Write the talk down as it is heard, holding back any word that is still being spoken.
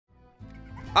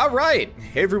Alright,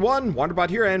 hey everyone, Wanderbot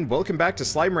here, and welcome back to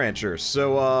Slime Rancher.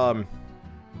 So,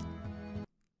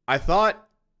 I thought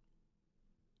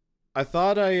I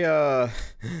thought I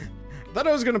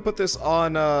was gonna put this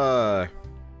on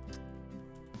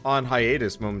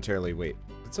hiatus momentarily. Wait,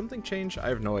 did something change? I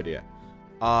have no idea.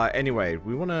 Anyway,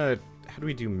 we wanna, how do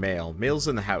we do mail? Mail's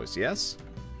in the house, yes?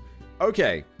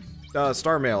 Okay,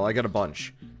 star mail, I got a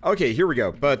bunch. Okay, here we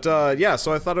go. But, yeah,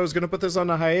 so I thought I was gonna put this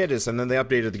on a hiatus, and then they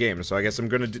updated the game, so I guess I'm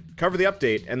gonna cover the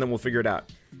update, and then we'll figure it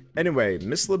out. Anyway,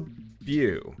 Miss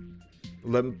LeBeau.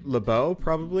 LeBeau,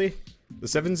 probably? The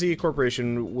 7Z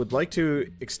Corporation would like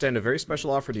to extend a very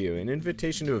special offer to you, an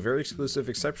invitation to a very exclusive,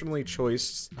 exceptionally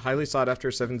choice, highly sought-after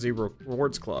 7Z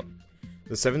Rewards Club.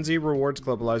 The 7Z Rewards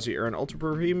Club allows you to earn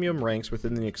ultra-premium ranks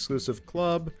within the exclusive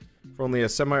club for only a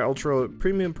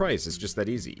semi-ultra-premium price. It's just that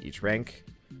easy. Each rank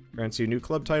grants you a new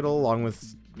club title, along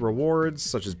with rewards,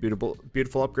 such as beautiful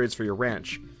upgrades for your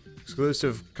ranch,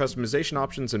 exclusive customization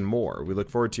options, and more. We look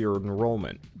forward to your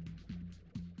enrollment.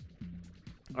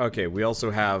 Okay, we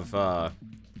also have,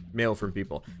 mail from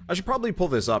people. I should probably pull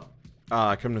this up,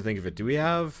 come to think of it. Do we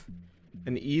have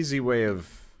an easy way of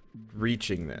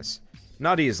reaching this?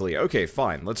 Not easily. Okay,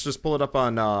 fine. Let's just pull it up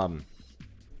on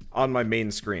my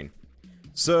main screen.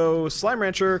 So, Slime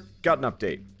Rancher got an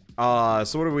update.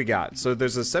 So what do we got? So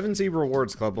there's a 7Z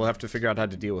Rewards Club. We'll have to figure out how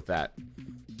to deal with that.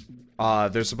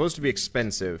 They're supposed to be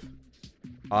expensive,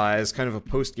 as kind of a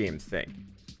post-game thing.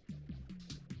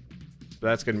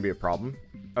 That's going to be a problem.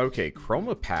 Okay,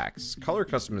 chroma packs, color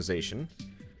customization,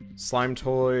 slime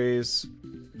toys,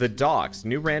 the docks,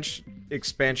 new ranch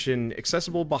expansion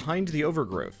accessible behind the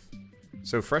overgrowth.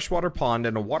 So freshwater pond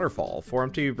and a waterfall, 4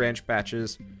 empty ranch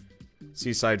batches,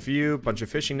 seaside view, bunch of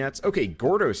fishing nets. Okay,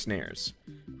 Gordo snares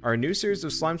are a new series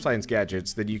of slime science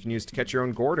gadgets that you can use to catch your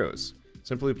own Gordos.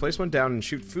 Simply place one down and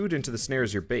shoot food into the snare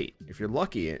as your bait. If you're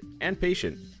lucky and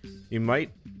patient, you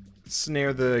might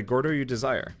snare the Gordo you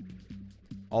desire.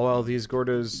 All while these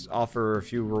Gordos offer a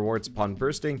few rewards upon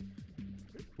bursting,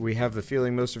 we have the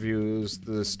feeling most of you use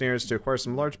the snares to acquire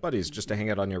some large buddies just to hang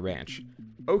out on your ranch.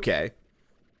 Okay.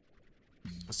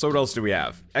 So what else do we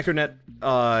have?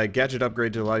 EchoNet, gadget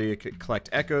upgrade to allow you to collect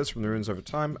echoes from the ruins over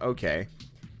time. Okay.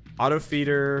 Auto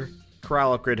feeder,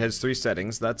 corral upgrade has 3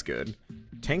 settings. That's good.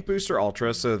 Tank booster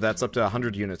ultra, so that's up to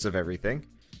 100 units of everything.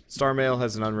 Star mail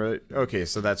has an okay,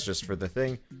 so that's just for the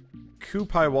thing.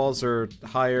 Coupi walls are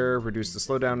higher, reduce the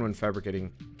slowdown when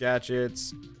fabricating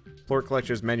gadgets. Plort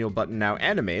collector's manual button now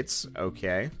animates.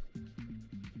 Okay.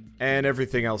 And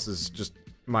everything else is just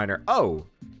minor. Oh!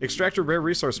 Extractor rare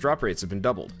resource drop rates have been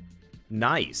doubled.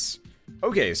 Nice.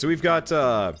 Okay, so we've got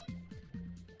some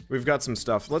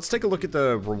stuff. Let's take a look at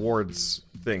the rewards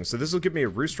thing. So this will give me a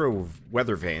Roostro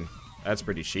weather vane. That's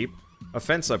pretty cheap. A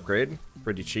fence upgrade.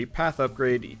 Pretty cheap. Path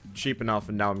upgrade. Cheap enough,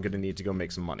 and now I'm gonna need to go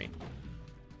make some money.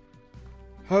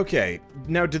 Okay,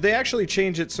 now did they actually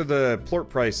change it so the plort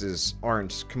prices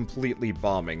aren't completely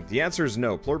bombing? The answer is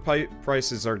no. Plort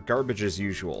prices are garbage as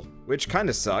usual, which kind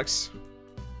of sucks.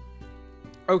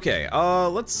 Okay,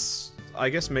 let's, I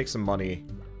guess, make some money.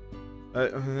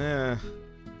 I'm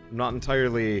not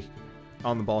entirely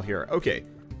on the ball here. Okay,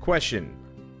 question.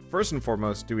 First and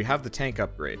foremost, do we have the tank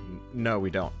upgrade? No, we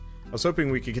don't. I was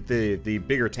hoping we could get the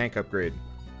bigger tank upgrade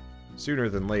sooner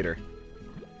than later.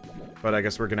 But I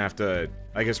guess we're gonna have to,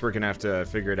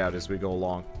 figure it out as we go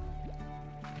along.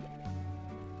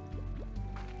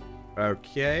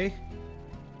 Okay.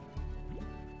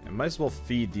 I might as well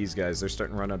feed these guys. They're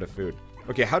starting to run out of food.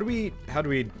 Okay, how do we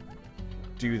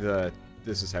do the,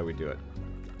 this is how we do it.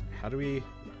 How do we...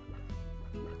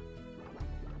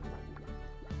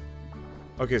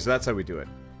 Okay, so that's how we do it.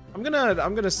 I'm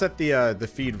gonna set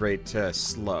the feed rate to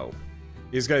slow.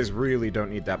 These guys really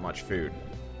don't need that much food.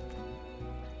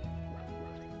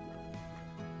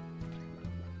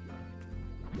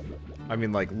 I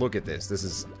mean, like, look at this. This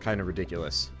is kind of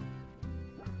ridiculous.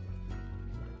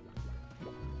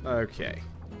 Okay.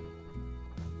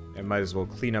 I might as well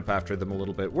clean up after them a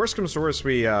little bit. Worst comes to worst,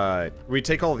 we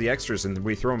take all the extras and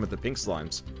we throw them at the pink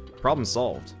slimes. Problem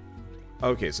solved.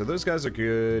 Okay, so those guys are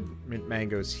good. Mint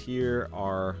mangoes here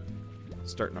are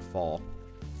starting to fall.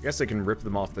 I guess I can rip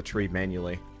them off the tree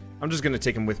manually. I'm just gonna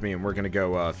take them with me and we're gonna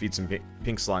go feed some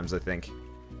pink slimes, I think.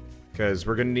 Because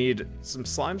we're gonna need some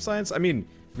slime science. I mean,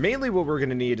 mainly what we're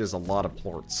gonna need is a lot of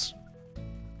plorts.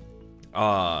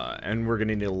 And we're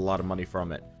gonna need a lot of money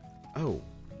from it. Oh.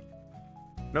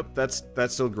 Nope, that's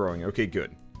still growing. Okay,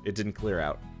 good. It didn't clear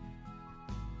out.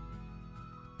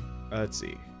 Let's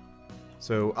see.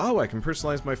 So, oh, I can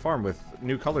personalize my farm with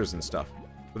new colors and stuff.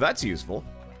 Well, that's useful.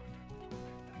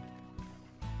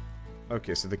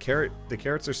 Okay, so the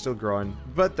carrots are still growing,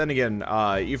 but then again,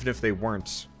 even if they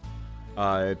weren't,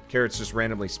 carrots just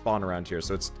randomly spawn around here,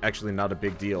 so it's actually not a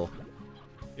big deal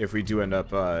if we do end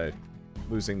up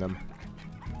losing them.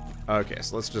 Okay,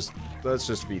 so let's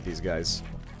just feed these guys.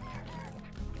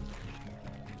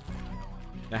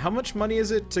 Now, how much money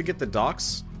is it to get the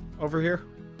docks over here?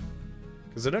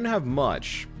 Because I don't have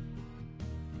much,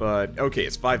 but okay,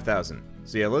 it's 5,000.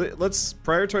 So yeah, let's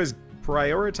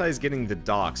prioritize getting the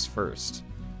docks first,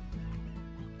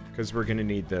 because we're gonna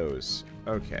need those.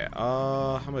 Okay,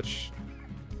 how much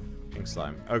pink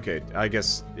slime? Okay, I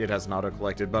guess it has an auto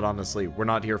collected, but honestly, we're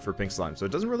not here for pink slime, so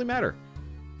it doesn't really matter.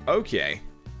 Okay.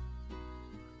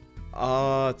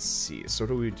 Let's see. So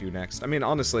what do we do next? I mean,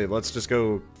 honestly, let's just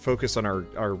go focus on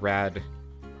our rad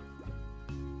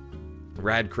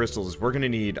crystals. We're gonna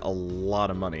need a lot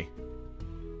of money.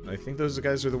 I think those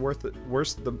guys are the worth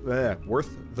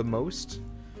the most.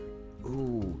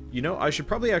 Ooh, you know, I should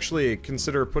probably actually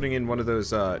consider putting in one of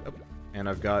those. Oh, and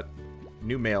I've got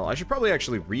new mail. I should probably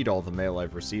actually read all the mail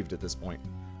I've received at this point.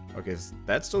 Okay,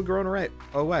 that's still growing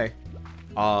away.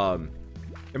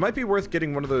 It might be worth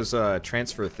getting one of those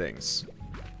transfer things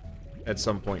at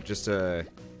some point, just so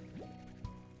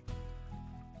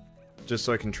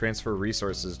I can transfer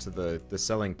resources to the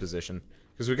selling position.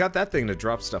 Because we got that thing to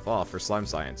drop stuff off for slime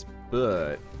science,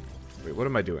 but wait, what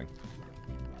am I doing?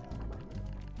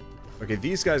 Okay,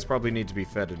 these guys probably need to be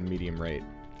fed at a medium rate.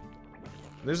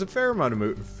 There's a fair amount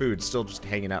of food still just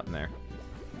hanging out in there,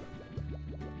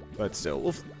 but still,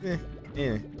 we'll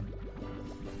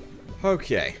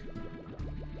okay.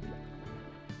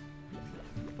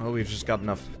 Oh, we've just got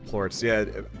enough plorts. Yeah,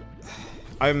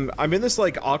 I'm in this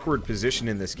like awkward position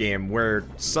in this game where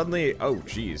suddenly, oh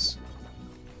jeez,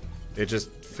 it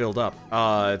just filled up.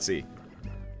 Let's see.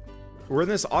 We're in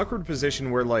this awkward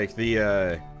position where like the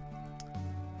oh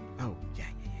yeah.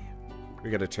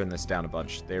 We gotta turn this down a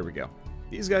bunch. There we go.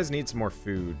 These guys need some more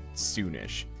food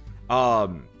soonish.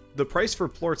 The price for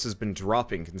plorts has been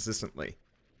dropping consistently,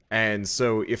 and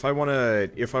so if I wanna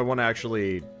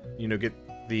actually, you know, get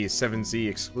the 7Z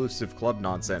exclusive club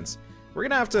nonsense, we're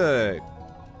gonna have to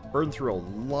burn through a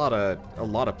lot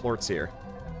of plorts here,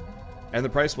 and the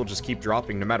price will just keep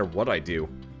dropping no matter what I do,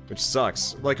 which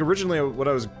sucks. Like originally, what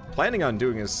I was planning on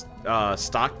doing is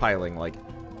stockpiling like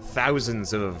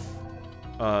thousands of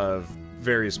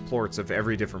various plorts of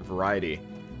every different variety,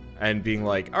 and being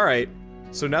like, all right,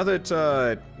 so now that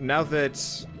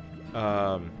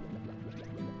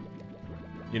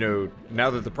you know, now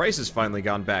that the price has finally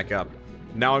gone back up,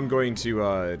 now I'm going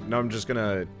to, now I'm just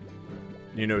gonna,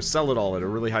 you know, sell it all at a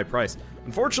really high price.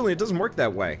 Unfortunately, it doesn't work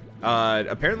that way.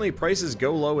 Apparently prices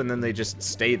go low and then they just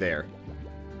stay there,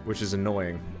 which is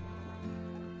annoying.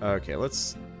 Okay,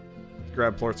 let's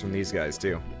grab plorts from these guys,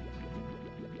 too.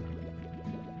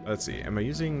 Let's see, am I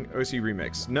using OC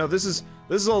Remix? No, this is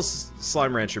all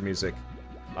Slime Rancher music.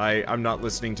 I'm not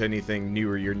listening to anything new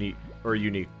or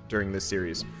unique during this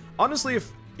series. Honestly,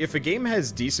 if a game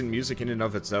has decent music in and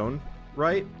of its own,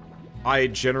 right, I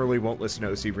generally won't listen to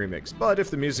OC Remix. But if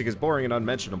the music is boring and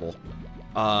unmentionable,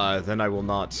 then I will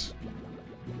not.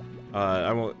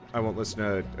 I won't listen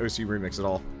to OC Remix at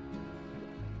all.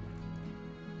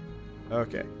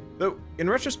 Okay. Though in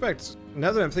retrospect,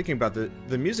 now that I'm thinking about it,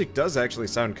 the music does actually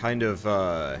sound kind of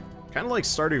like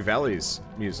Stardew Valley's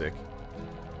music.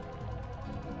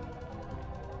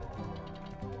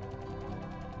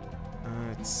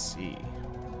 Let's see.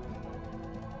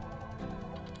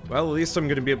 Well, at least I'm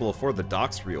going to be able to afford the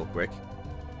docks real quick.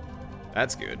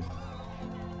 That's good.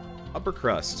 Upper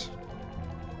crust.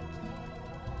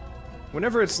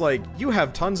 Whenever it's like, you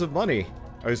have tons of money,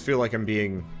 I always feel like I'm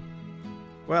being...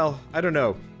 Well, I don't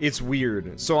know. It's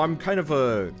weird. So I'm kind of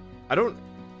a...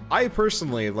 I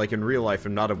personally, like in real life,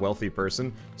 am not a wealthy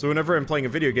person. So whenever I'm playing a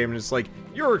video game and it's like,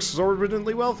 you're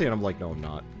exorbitantly wealthy, and I'm like, no, I'm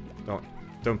not.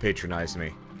 Don't patronize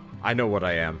me. I know what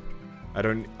I am. I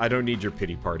don't need your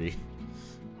pity party.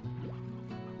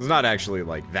 It's not actually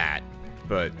like that,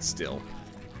 but still.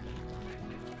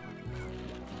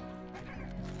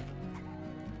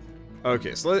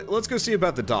 Okay, so let's go see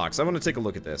about the docks. I want to take a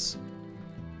look at this.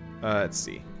 Let's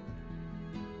see.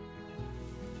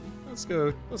 Let's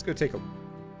go take a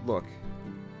look.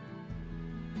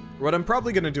 What I'm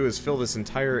probably gonna do is fill this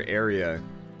entire area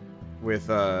with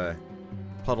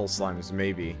puddle slimes,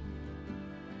 maybe.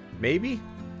 Maybe?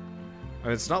 I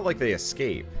mean, it's not like they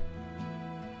escape.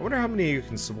 I wonder how many you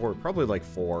can support. Probably like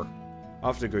 4.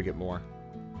 I'll have to go get more.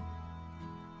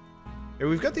 Yeah,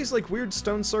 we've got these like weird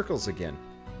stone circles again.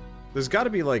 There's got to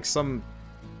be like some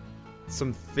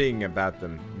thing about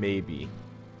them, maybe.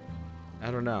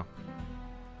 I don't know.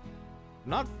 I'm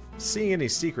not seeing any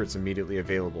secrets immediately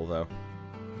available though.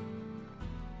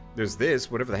 there's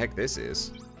this, whatever the heck this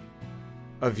is.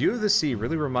 A view of the sea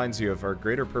really reminds you of our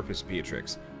greater purpose,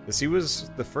 Beatrix. The sea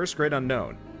was the first great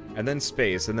unknown, and then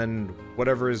space, and then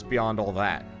whatever is beyond all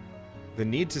that. The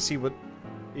need to see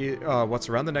what's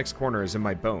around the next corner is in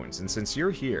my bones, and since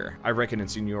you're here, I reckon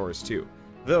it's in yours too.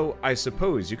 Though, I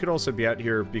suppose you could also be out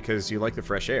here because you like the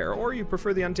fresh air, or you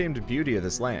prefer the untamed beauty of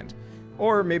this land.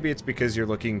 Or maybe it's because you're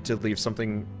looking to leave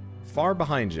something far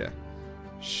behind you.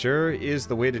 Sure is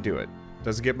the way to do it.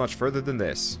 Doesn't get much further than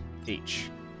this. H.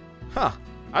 Huh.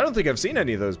 I don't think I've seen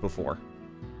any of those before.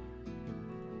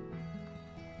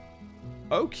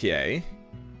 Okay.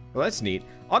 Well, that's neat.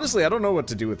 Honestly, I don't know what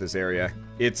to do with this area.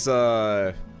 It's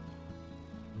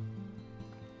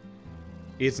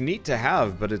neat to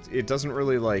have, but it doesn't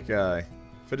really, like,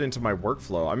 fit into my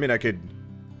workflow. I mean, I could...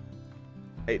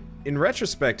 in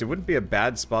retrospect, it wouldn't be a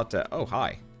bad spot to... Oh,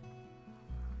 hi.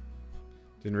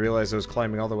 Didn't realize I was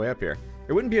climbing all the way up here.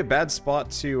 It wouldn't be a bad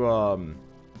spot to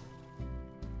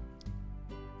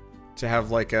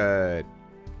have, like, a...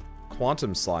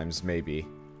 quantum slimes, maybe.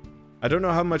 I don't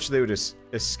know how much they would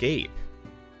escape.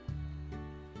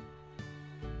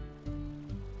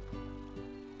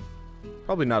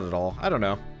 Probably not at all. I don't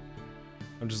know.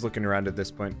 I'm just looking around at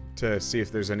this point to see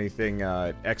if there's anything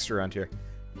extra around here.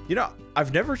 You know,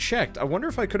 I've never checked. I wonder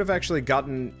if I could have actually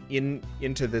gotten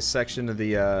into this section of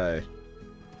the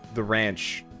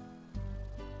ranch.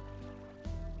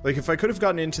 Like, if I could have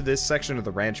gotten into this section of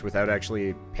the ranch without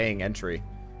actually paying entry.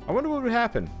 I wonder what would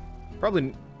happen.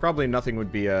 Probably nothing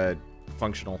would be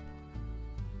functional.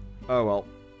 Oh well.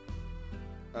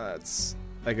 Let's,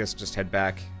 I guess, just head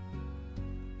back.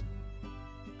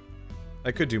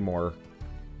 I could do more,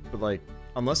 but like,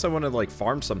 unless I want to like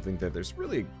farm something there, there's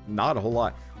really not a whole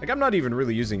lot. Like, I'm not even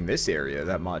really using this area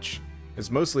that much. It's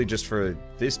mostly just for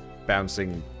this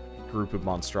bouncing group of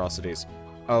monstrosities.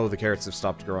 Oh, the carrots have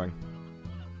stopped growing.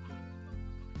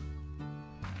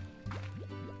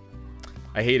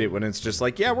 I hate it when it's just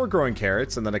like, yeah, we're growing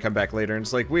carrots, and then I come back later and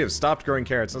it's like, we have stopped growing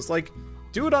carrots. And it's like,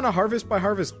 do it on a harvest by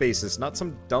harvest basis, not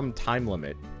some dumb time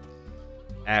limit.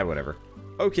 Ah, whatever.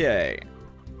 Okay.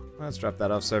 Let's drop that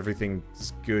off so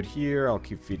everything's good here. I'll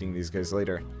keep feeding these guys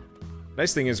later.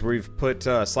 Nice thing is we've put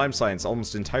slime science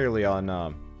almost entirely on...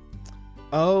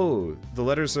 Oh, the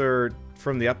letters are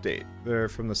from the update. They're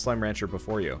from the Slime Rancher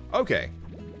before you. Okay.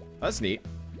 That's neat.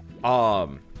 I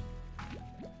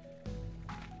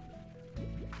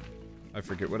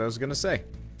forget what I was gonna say.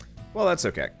 Well, that's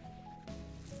okay.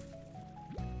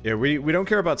 Yeah, we don't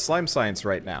care about slime science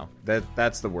right now.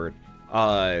 That's the word.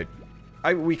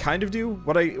 We kind of do.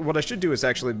 What I should do is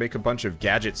actually make a bunch of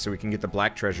gadgets so we can get the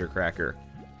black treasure cracker.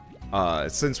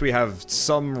 Since we have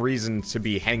some reason to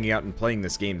be hanging out and playing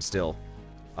this game still,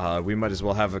 we might as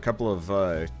well have a couple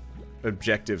of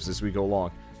objectives as we go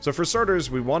along. So for starters,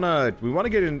 we wanna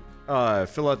get in,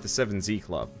 fill out the 7Z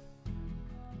club.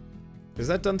 Is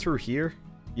that done through here?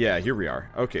 Yeah, here we are.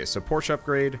 Okay, so Porsche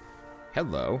upgrade.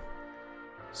 Hello.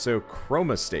 So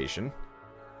chroma station.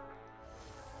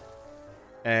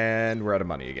 And we're out of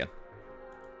money again.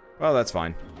 Well, that's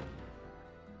fine.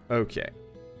 Okay.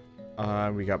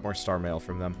 We got more star mail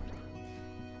from them.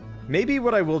 Maybe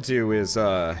what I will do is,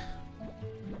 I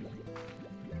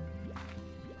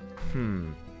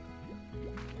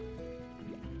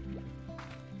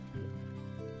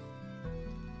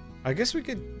guess we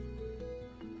could...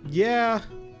 Yeah.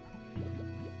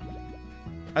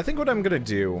 I think what I'm gonna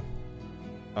do...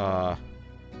 the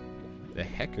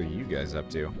heck are you guys up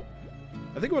to?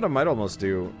 I think what I might almost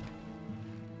do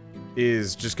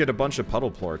is just get a bunch of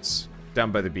puddle plorts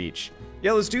down by the beach.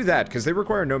 Yeah, let's do that, because they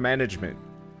require no management.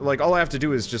 Like, all I have to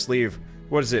do is just leave,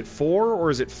 what is it, 4 or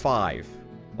is it 5?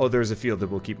 Oh, there's a field that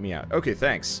will keep me out. Okay,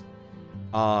 thanks.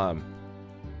 If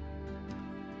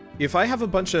I have a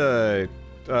bunch of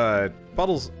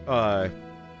puddle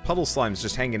slimes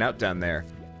just hanging out down there,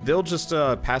 they'll just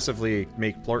passively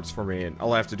make plorts for me, and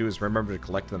all I have to do is remember to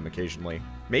collect them occasionally.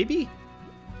 Maybe?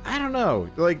 I don't know.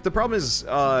 Like, the problem is,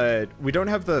 we don't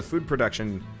have the food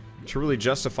production to really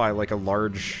justify, like, a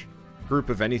large group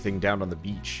of anything down on the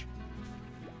beach.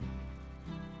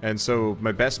 And so,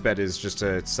 my best bet is just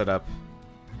to set up...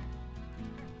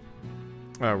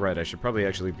 Oh, right, I should probably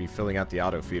actually be filling out the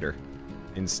auto feeder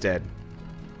instead.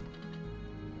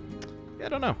 Yeah, I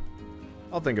don't know.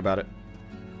 I'll think about it.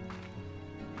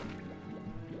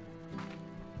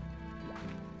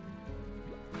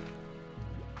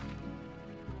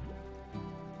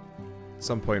 At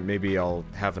some point, maybe I'll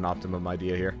have an optimum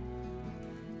idea here.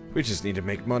 We just need to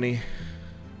make money.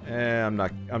 I'm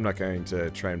not going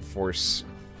to try and force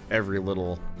every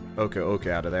little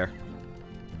oka out of there.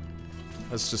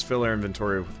 Let's just fill our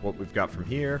inventory with what we've got from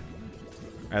here,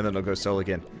 and then I'll go sell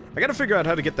again. I gotta figure out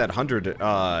how to get that 100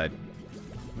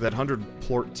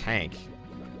 plort tank.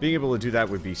 Being able to do that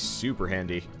would be super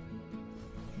handy.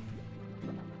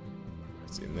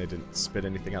 Let's see, and they didn't spit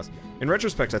anything else. In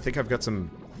retrospect, I think I've got some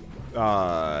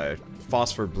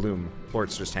phosphor bloom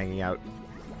plorts just hanging out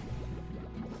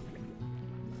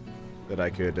that I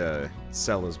could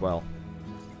sell as well.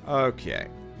 Okay.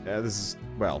 This is,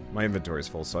 well, my inventory's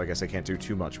full, so I guess I can't do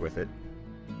too much with it.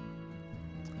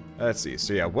 Let's see.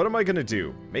 So yeah, what am I gonna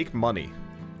do? Make money.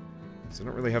 So I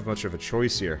don't really have much of a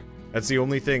choice here. That's the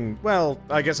only thing, well,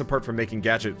 I guess apart from making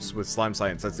gadgets with slime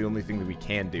science, that's the only thing that we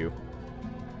can do.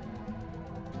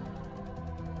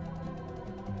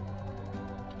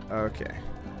 Okay.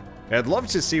 I'd love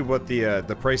to see what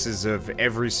the prices of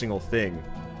every single thing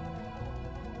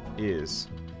is.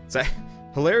 So,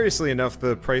 hilariously enough,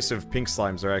 the price of pink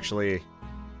slimes are actually,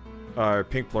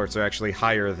 pink plorts are actually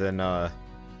higher than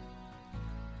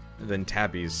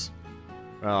tabbies.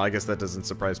 Well, I guess that doesn't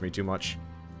surprise me too much.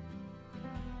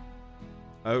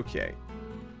 Okay.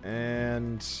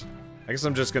 And I guess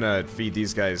I'm just gonna feed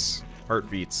these guys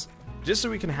heartbeats, just so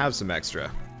we can have some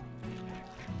extra.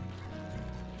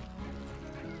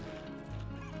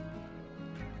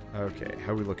 Okay,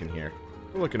 how are we looking here?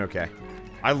 We're looking okay.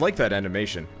 I like that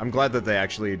animation. I'm glad that they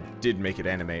actually did make it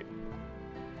animate.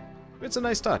 It's a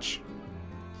nice touch.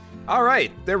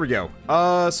 Alright, there we go.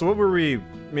 So what were we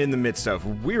in the midst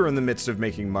of? We were in the midst of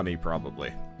making money,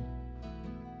 probably.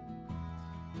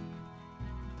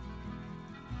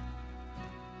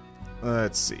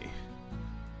 Let's see.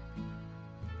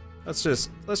 Let's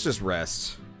just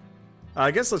rest.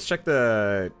 I guess let's check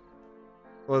the...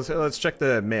 Let's check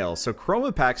the mail. So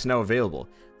Chroma Pack's now available.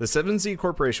 The 7Z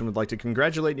Corporation would like to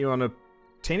congratulate you on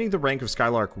obtaining the rank of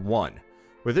Skylark 1.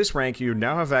 With this rank, you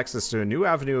now have access to a new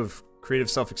avenue of creative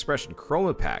self-expression,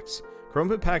 Chroma Packs.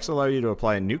 Chroma Packs allow you to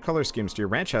apply new color schemes to your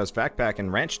ranch house, vacpack,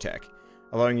 and ranch tech,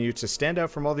 allowing you to stand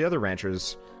out from all the other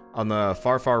ranchers on the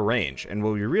far range. And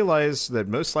while you realize that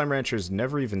most slime ranchers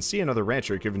never even see another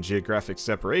rancher given geographic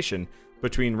separation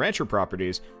between rancher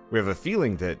properties, we have a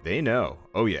feeling that they know.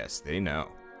 Oh yes, they know.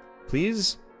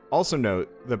 Please also note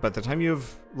that by the time you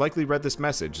have likely read this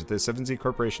message, the 7Z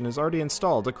Corporation has already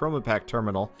installed a Chroma Pack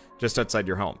terminal just outside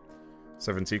your home.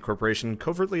 7Z Corporation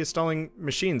covertly installing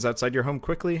machines outside your home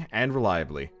quickly and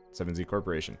reliably. 7Z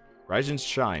Corporation. Rise and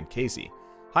shine, Casey.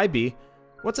 Hi B,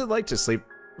 what's it like to sleep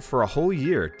for a whole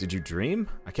year? Did you dream?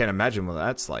 I can't imagine what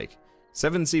that's like.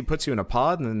 7Z puts you in a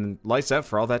pod and then lights out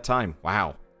for all that time.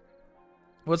 Wow.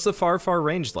 What's the far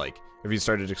range like? Have you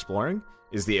started exploring?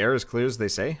 Is the air as clear as they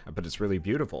say? I bet it's really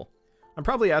beautiful. I'm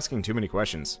probably asking too many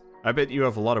questions. I bet you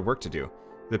have a lot of work to do.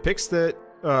 The pics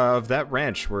of that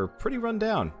ranch were pretty run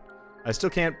down. I still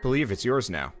can't believe it's yours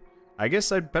now. I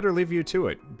guess I'd better leave you to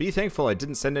it. Be thankful I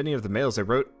didn't send any of the mails I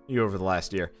wrote you over the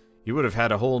last year. You would have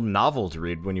had a whole novel to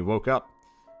read when you woke up.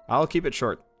 I'll keep it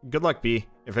short. Good luck, B.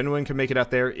 If anyone can make it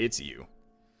out there, it's you.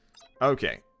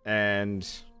 Okay, and...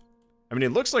 I mean,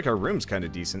 it looks like our room's kind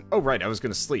of decent. Oh, right, I was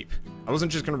gonna sleep. I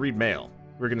wasn't just gonna read mail.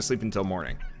 We were gonna sleep until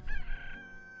morning.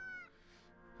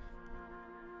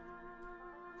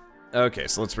 Okay,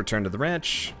 so let's return to the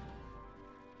ranch.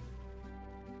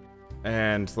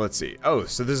 And let's see. Oh,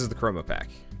 so this is the Chroma Pack.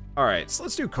 Alright, so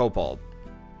let's do Cobalt.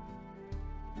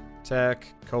 Tech,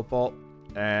 Cobalt,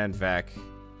 and Vac.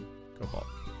 Cobalt.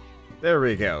 There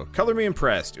we go. Color me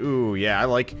impressed. Ooh, yeah, I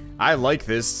like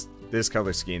this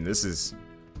color scheme. This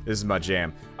is my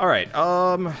jam. Alright,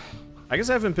 I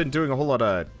guess I haven't been doing a whole lot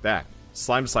of that.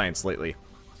 Slime science lately.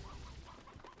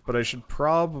 But I should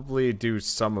probably do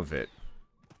some of it.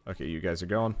 Okay, you guys are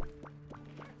going.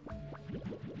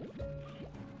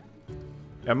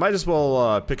 I might as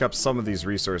well pick up some of these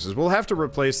resources. We'll have to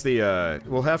replace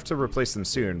them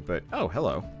soon, but oh,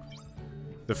 hello.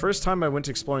 The first time I went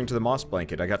exploring to the moss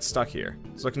blanket, I got stuck here.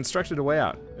 So I constructed a way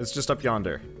out. It's just up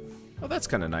yonder. Oh, that's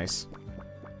kind of nice.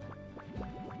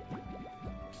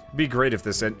 It'd be great if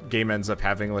this game ends up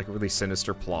having like a really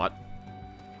sinister plot.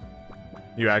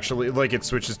 You actually, like, it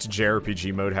switches to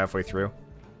JRPG mode halfway through.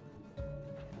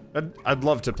 I'd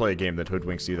love to play a game that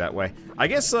hoodwinks you that way. I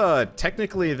guess,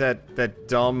 technically that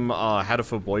dumb,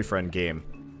 Hatoful Boyfriend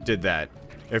game did that.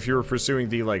 If you were pursuing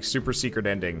the, like, super secret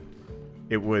ending,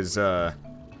 it was,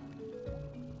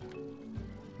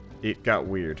 it got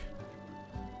weird.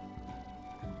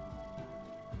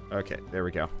 Okay, there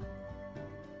we go.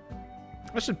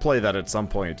 I should play that at some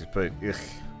point, but, ugh.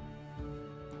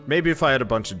 Maybe if I had a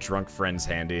bunch of drunk friends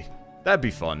handy. That'd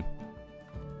be fun.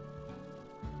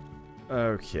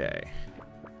 Okay.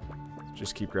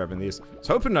 Just keep grabbing these. I was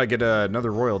hoping I'd get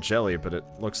another royal jelly, but it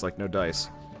looks like no dice.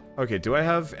 Okay, do I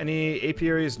have any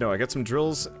apiaries? No, I got some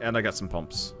drills, and I got some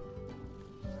pumps.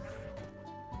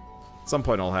 some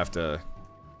point I'll have to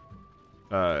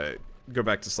go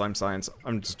back to slime science.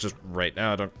 I'm just right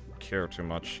now, I don't care too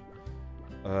much.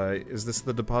 Is this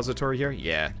the depository here?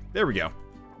 Yeah, there we go.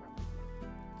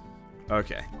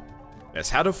 Okay. Yes,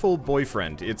 how to fool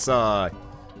boyfriend. It's a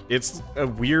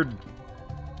weird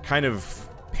kind of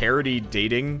parody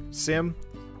dating sim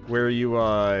where you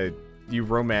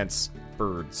romance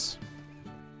birds.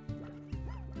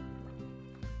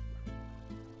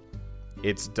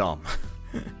 It's dumb.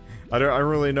 I don't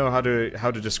really know how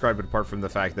to describe it apart from the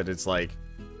fact that it's like,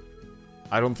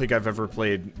 I don't think I've ever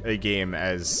played a game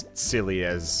as silly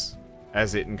as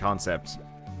it in concept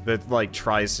that like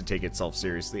tries to take itself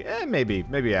seriously. Maybe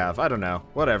I have. I don't know.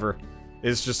 Whatever.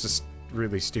 It's just a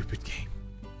really stupid game.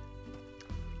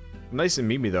 Nice and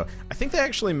Mimi though. I think they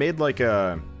actually made like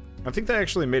a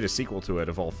sequel to it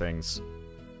of all things,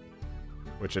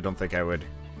 which I don't think I would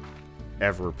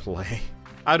ever play.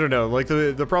 I don't know, like,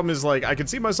 the problem is, like, I could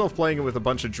see myself playing it with a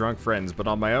bunch of drunk friends, but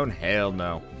on my own, hell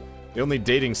no. The only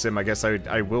dating sim I guess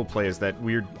I will play is that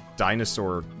weird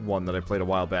dinosaur one that I played a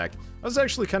while back. That was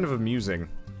actually kind of amusing.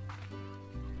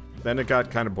 Then it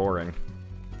got kind of boring.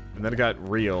 And then it got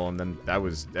real, and then that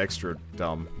was extra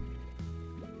dumb.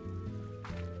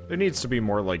 There needs to be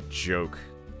more, like, joke.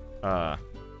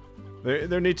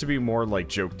 There need to be more, like,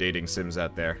 joke dating sims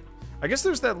out there. I guess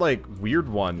there's that, like, weird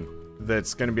one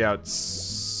that's gonna be out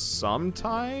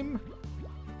sometime,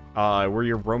 where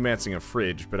you're romancing a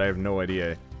fridge, but I have no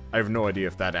idea. I have no idea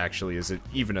if that actually is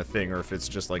even a thing, or if it's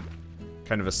just like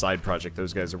kind of a side project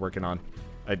those guys are working on.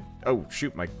 Oh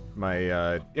shoot, my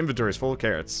inventory is full of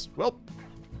carrots. Well,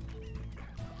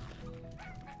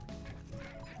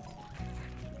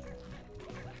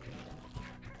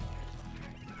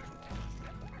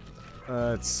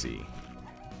 let's see.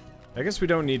 I guess we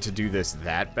don't need to do this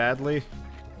that badly.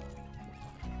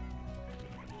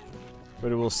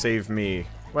 But it will save me...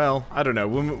 Well, I don't know.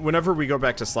 Whenever we go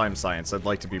back to slime science, I'd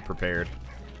like to be prepared.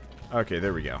 Okay,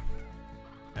 there we go.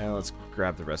 And let's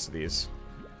grab the rest of these.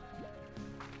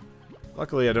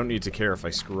 Luckily, I don't need to care if I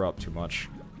screw up too much.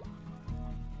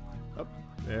 Oh,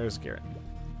 there's a carrot.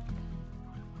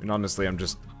 And honestly, I'm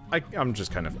just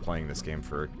kind of playing this game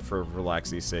for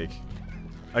relaxy's sake.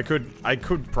 I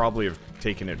could probably have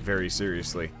taken it very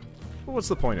seriously. But what's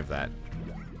the point of that?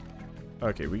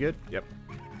 Okay, we good? Yep.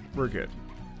 We're good.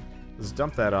 Let's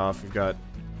dump that off. We've got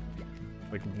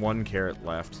like 1 carrot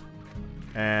left.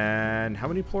 And how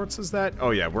many plorts is that? Oh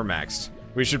yeah, we're maxed.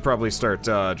 We should probably start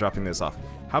dropping this off.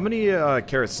 How many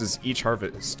carrots does each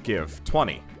harvest give?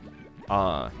 20.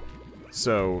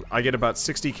 So I get about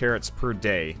 60 carrots per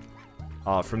day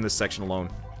from this section alone.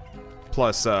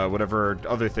 Plus whatever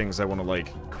other things I want to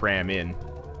like cram in.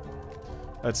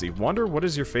 Let's see. Wander, what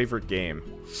is your favorite game?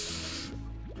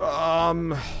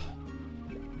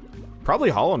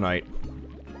 Probably Hollow Knight.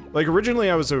 Like,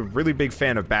 originally I was a really big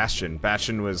fan of Bastion.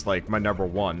 Bastion was, like, my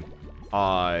 #1.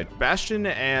 Bastion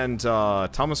and,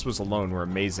 Thomas Was Alone were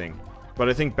amazing. But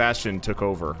I think Bastion took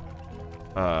over.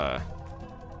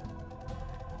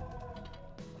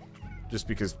 Just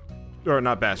because... Or,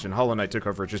 not Bastion. Hollow Knight took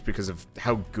over just because of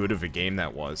how good of a game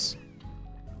that was.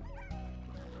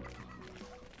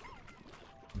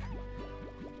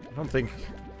 I don't think...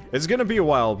 It's gonna be a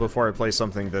while before I play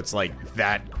something that's like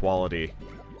that quality,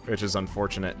 which is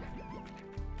unfortunate.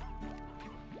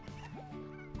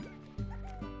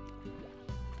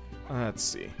 Let's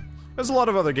see. There's a lot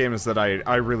of other games that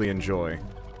I really enjoy.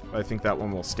 I think that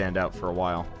one will stand out for a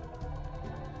while.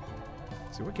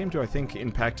 Let's see, what game do I think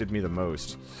impacted me the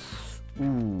most?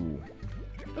 Ooh.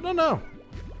 I don't know.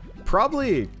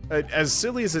 Probably, as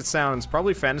silly as it sounds,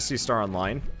 probably Phantasy Star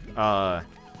Online.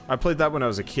 I played that when I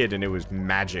was a kid, and it was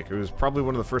magic. It was probably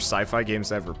one of the first sci-fi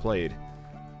games I ever played.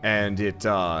 And it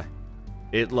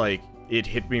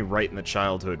hit me right in the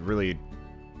childhood really,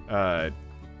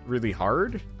 really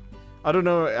hard. I don't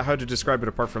know how to describe it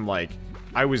apart from, like,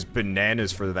 I was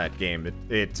bananas for that game.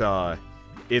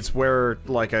 It's where,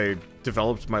 like, I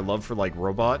developed my love for, like,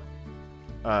 robotic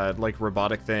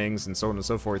things and so on and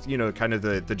so forth. You know, kind of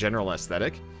the general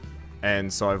aesthetic.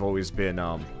 And so I've always been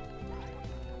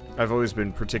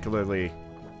particularly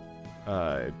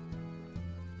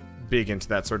big into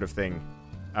that sort of thing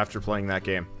after playing that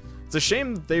game. It's a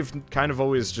shame they've kind of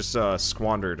always just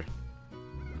squandered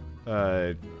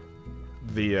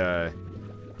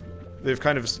they've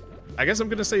kind of, I guess I'm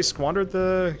gonna say, squandered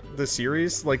the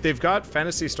series. Like, they've got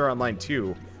Phantasy Star Online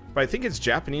 2, but I think it's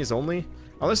Japanese only,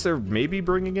 unless they're maybe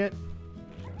bringing it.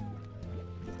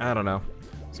 I don't know.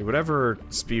 So whatever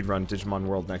speedrun Digimon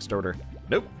World Next Order.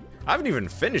 Nope. I haven't even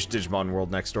finished Digimon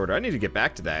World Next Order. I need to get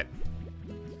back to that.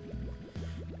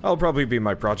 That'll probably be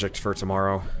my project for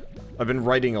tomorrow. I've been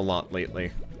writing a lot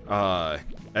lately.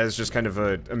 as just kind of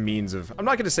a means of, I'm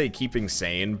not gonna say keeping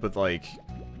sane, but like,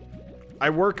 I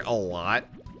work a lot,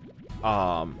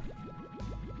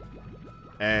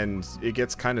 and it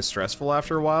gets kind of stressful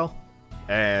after a while,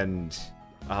 and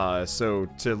so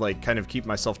to like kind of keep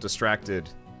myself distracted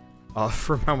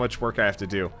from how much work I have to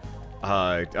do,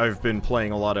 I've been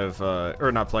playing a lot of,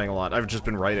 or not playing a lot, I've just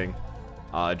been writing,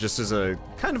 just as a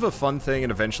kind of a fun thing,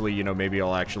 and eventually, you know, maybe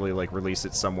I'll actually like release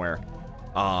it somewhere.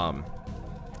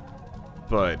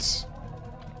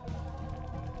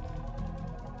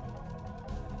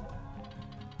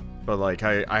 But like,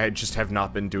 I just have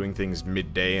not been doing things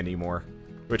midday anymore,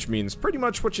 which means pretty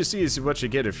much what you see is what you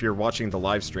get if you're watching the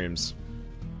live streams.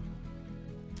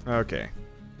 Okay.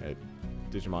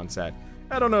 Digimon sad.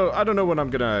 I don't know when I'm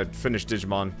gonna finish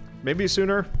Digimon. Maybe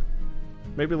sooner?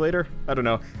 Maybe later? I don't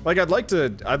know. Like, I'd like to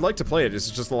play it. It's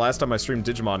just the last time I streamed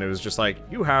Digimon, it was just like,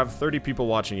 you have 30 people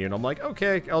watching you, and I'm like,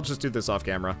 okay, I'll just do this off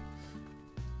camera.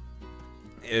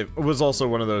 It was also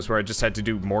one of those where I just had to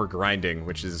do more grinding,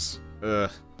 which is, I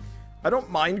don't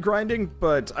mind grinding,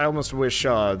 but I almost wish,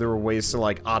 there were ways to,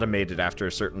 like, automate it after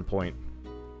a certain point.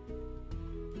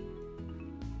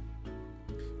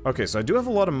 Okay, so I do have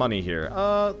a lot of money here.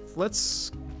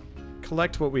 Let's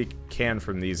collect what we can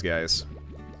from these guys.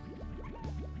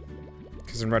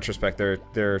 Because in retrospect,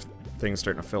 their thing's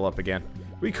starting to fill up again.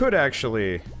 We could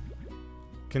actually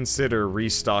consider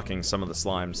restocking some of the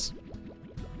slimes.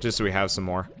 Just so we have some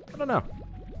more. I don't know.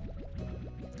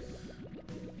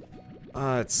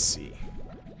 Let's see.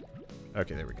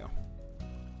 Okay, there we go.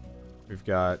 We've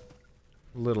got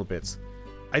little bits.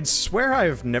 I'd swear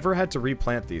I've never had to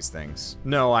replant these things.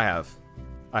 No, I have.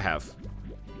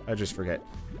 I just forget.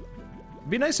 It'd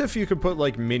be nice if you could put,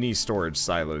 like, mini storage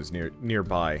silos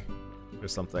nearby. Or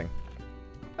something.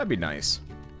 That'd be nice.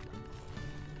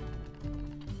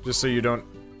 Just so you don't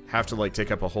have to, like, take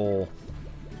up a whole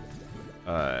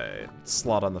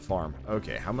slot on the farm.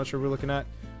 Okay, how much are we looking at?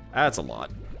 That's a lot.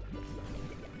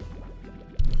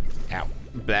 Ow.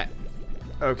 Bleh.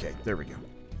 Okay, there we go.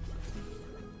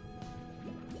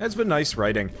 It's been nice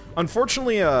writing.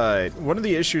 Unfortunately, one of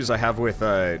the issues I have with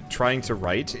trying to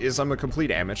write is I'm a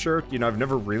complete amateur. You know, I've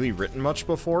never really written much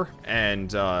before,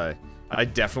 and I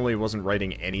definitely wasn't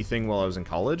writing anything while I was in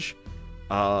college.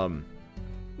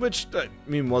 Which, I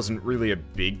mean, wasn't really a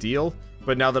big deal.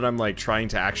 But now that I'm, like, trying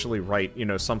to actually write, you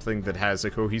know, something that has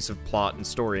a cohesive plot and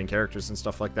story and characters and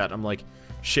stuff like that, I'm like,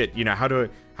 shit, you know, how do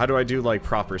I do, like,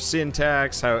 proper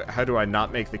syntax? How do I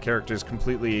not make the characters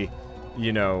completely,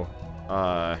 you know,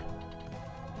 how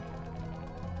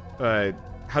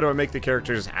do I make the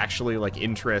characters actually, like,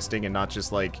 interesting and not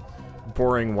just, like,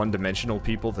 boring one-dimensional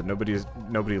people that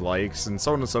nobody likes, and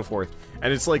so on and so forth.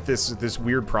 And it's like this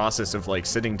weird process of, like,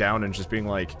 sitting down and just being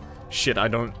like, shit, I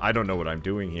don't know what I'm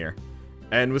doing here.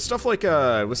 And with stuff like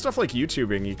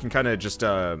YouTubing, you can kind of just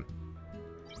kind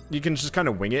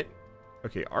of wing it.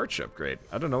 Okay, arch upgrade.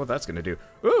 I don't know what that's gonna do.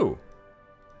 Ooh,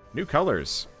 new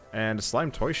colors and a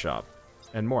slime toy shop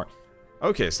and more.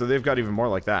 Okay, so they've got even more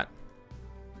like that.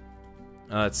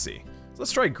 Let's see. So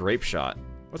let's try grape shot.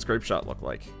 What's grape shot look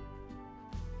like?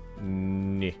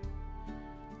 Nah.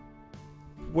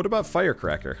 What about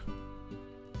firecracker?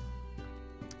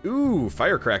 Ooh,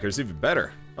 firecracker's even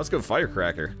better. Let's go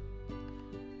firecracker.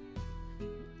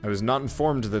 I was not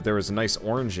informed that there was a nice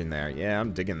orange in there. Yeah,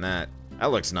 I'm digging that. That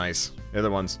looks nice. The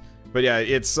other ones. But yeah,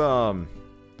 it's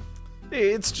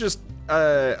just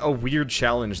a weird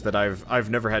challenge that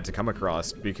I've never had to come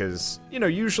across, because, you know,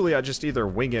 usually I just either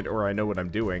wing it or I know what I'm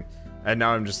doing. And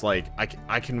now I'm just like,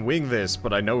 I can wing this,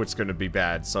 but I know it's gonna be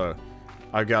bad, so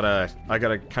I gotta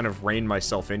kind of rein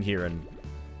myself in here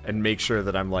and make sure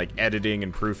that I'm, like, editing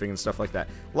and proofing and stuff like that.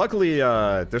 Luckily,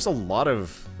 there's a lot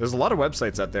of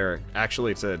websites out there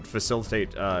actually to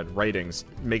facilitate writings,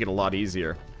 make it a lot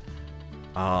easier.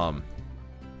 So,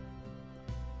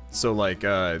 like,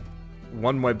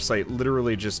 one website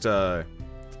literally just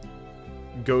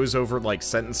goes over, like,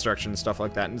 sentence structure and stuff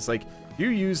like that, and it's like, you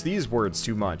use these words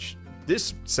too much.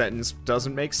 This sentence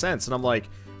doesn't make sense. And I'm like,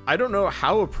 I don't know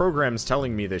how a program's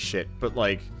telling me this shit, but,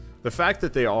 like, the fact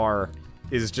that they are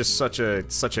is just such a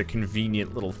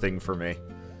convenient little thing for me.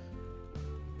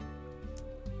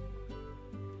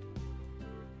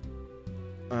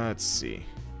 Let's see.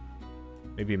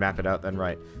 Maybe map it out then,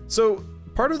 right. So,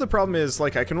 part of the problem is,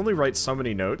 like, I can only write so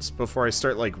many notes before I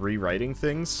start, like, rewriting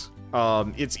things.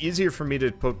 It's easier for me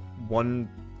to put one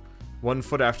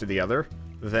foot after the other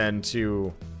than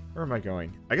to... Where am I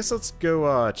going? I guess let's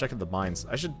go, check out the mines.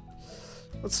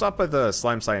 Let's stop by the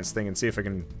slime science thing and see if I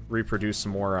can reproduce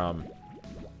some more,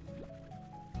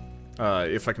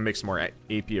 if I can make some more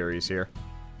apiaries here.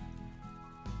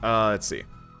 Let's see.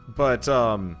 But,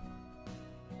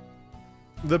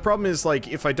 the problem is, like,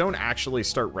 if I don't actually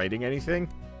start writing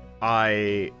anything,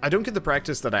 I don't get the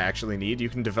practice that I actually need. You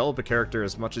can develop a character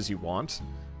as much as you want,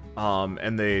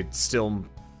 and they still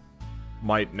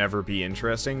might never be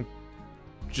interesting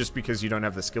just because you don't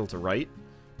have the skill to write.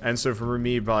 And so for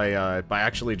me, by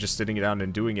actually just sitting down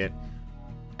and doing it,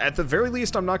 at the very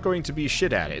least, I'm not going to be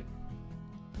shit at it.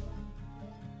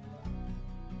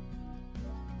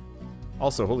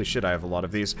 Also, holy shit, I have a lot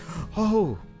of these.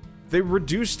 Oh, they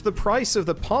reduced the price of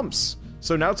the pumps.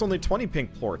 So now it's only 20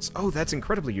 pink plorts. Oh, that's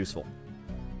incredibly useful.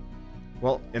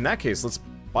 Well, in that case, let's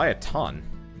buy a ton.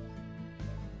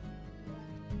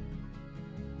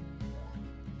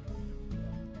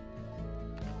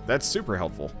 That's super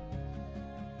helpful.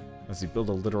 Let's see, build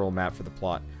a literal map for the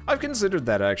plot. I've considered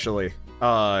that, actually.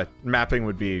 Mapping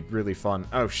would be really fun.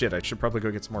 Oh shit, I should probably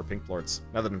go get some more pink plorts.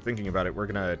 Now that I'm thinking about it, we're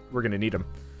gonna need them.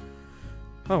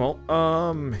 Oh well,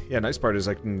 yeah, nice part is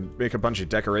I can make a bunch of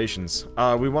decorations.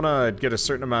 We want to get a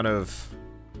certain amount of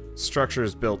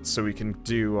structures built so we can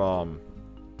do,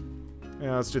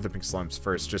 yeah, let's do the pink slimes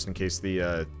first, just in case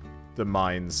the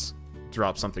mines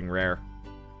drop something rare.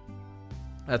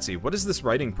 Let's see, what is this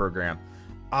writing program?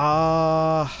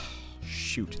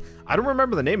 Shoot. I don't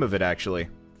remember the name of it, actually.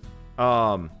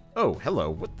 Oh,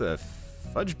 hello, what the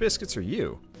fudge biscuits are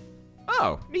you?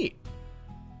 Oh, neat.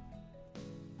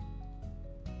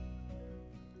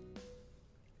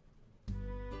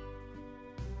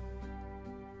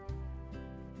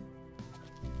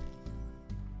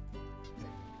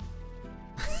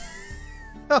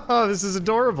 Oh, this is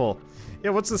adorable.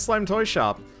 Yeah, what's the slime toy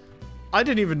shop? I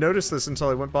didn't even notice this until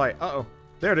I went by. Uh-oh.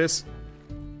 There it is.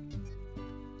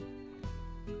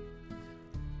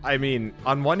 I mean,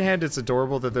 on one hand, it's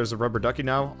adorable that there's a rubber ducky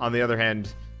now. On the other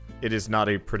hand, it is not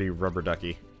a pretty rubber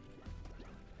ducky.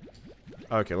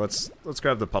 Okay, let's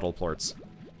grab the puddle plorts.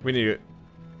 We need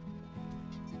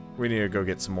to go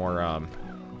get some more, I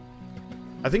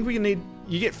think we need...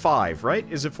 You get 5, right?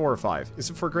 Is it 4 or 5? Is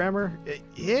it for grammar?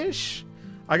 Ish?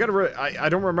 I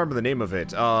don't remember the name of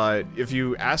it. If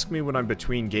you ask me when I'm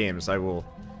between games, I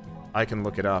can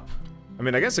look it up. I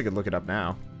mean, I guess I could look it up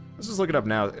now. Let's just look it up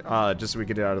now, just so we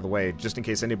get it out of the way, just in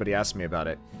case anybody asks me about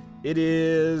it. It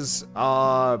is,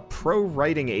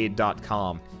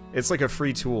 prowritingaid.com. It's like a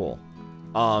free tool.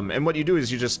 And what you do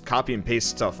is you just copy and paste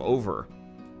stuff over.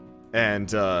 And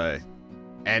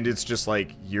it's just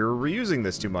like, you're reusing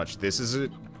this too much. These are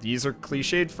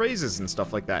cliched phrases and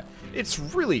stuff like that. It's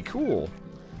really cool.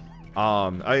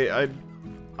 I'm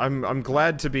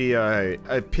glad to be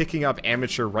picking up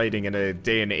amateur writing in a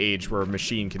day and age where a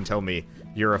machine can tell me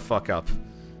you're a fuck up.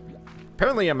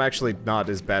 Apparently I'm actually not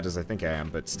as bad as I think I am,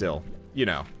 but still, you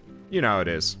know how it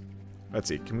is. Let's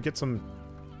see, can we get some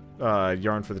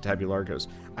yarn for the tabulargos?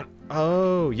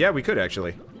 Oh yeah, we could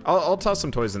actually. I'll toss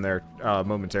some toys in there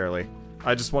momentarily.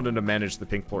 I just wanted to manage the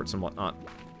pink plorts and whatnot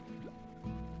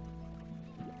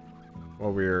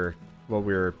while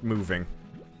we're moving.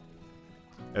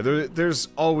 There's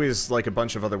always, like, a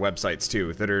bunch of other websites,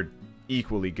 too, that are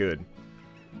equally good.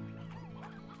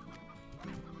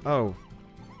 Oh.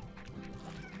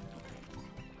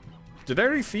 Did I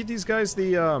already feed these guys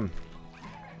the, Did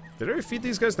I already feed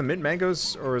these guys the mint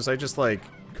mangoes, or was I just, like,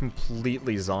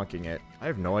 completely zonking it? I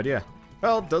have no idea.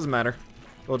 Well, it doesn't matter.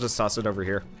 We'll just toss it over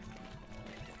here.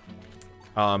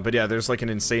 But yeah, there's, like, an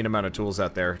insane amount of tools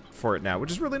out there for it now, which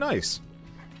is really nice.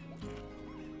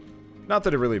 Not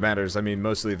that it really matters. I mean,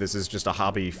 mostly this is just a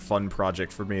hobby, fun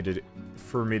project for me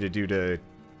to do to,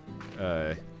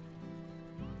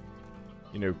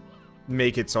 you know,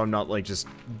 make it so I'm not like just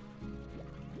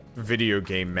video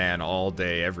game man all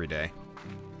day, every day.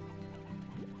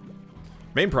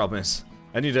 Main problem is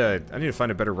I need to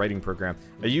find a better writing program.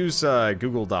 I use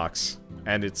Google Docs,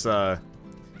 and it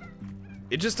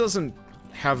just doesn't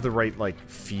have the right like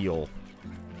feel.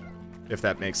 If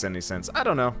that makes any sense. I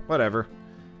don't know. Whatever.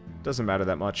 Doesn't matter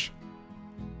that much.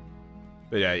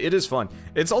 But yeah, it is fun.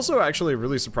 It's also actually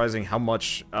really surprising how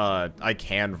much I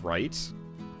can write.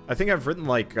 I think I've written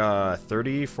like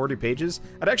 30, 40 pages.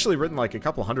 I'd actually written like a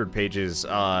couple hundred pages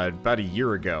about a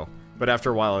year ago. But after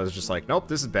a while I was just like, nope,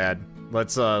 this is bad.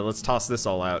 Let's toss this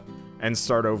all out and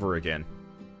start over again.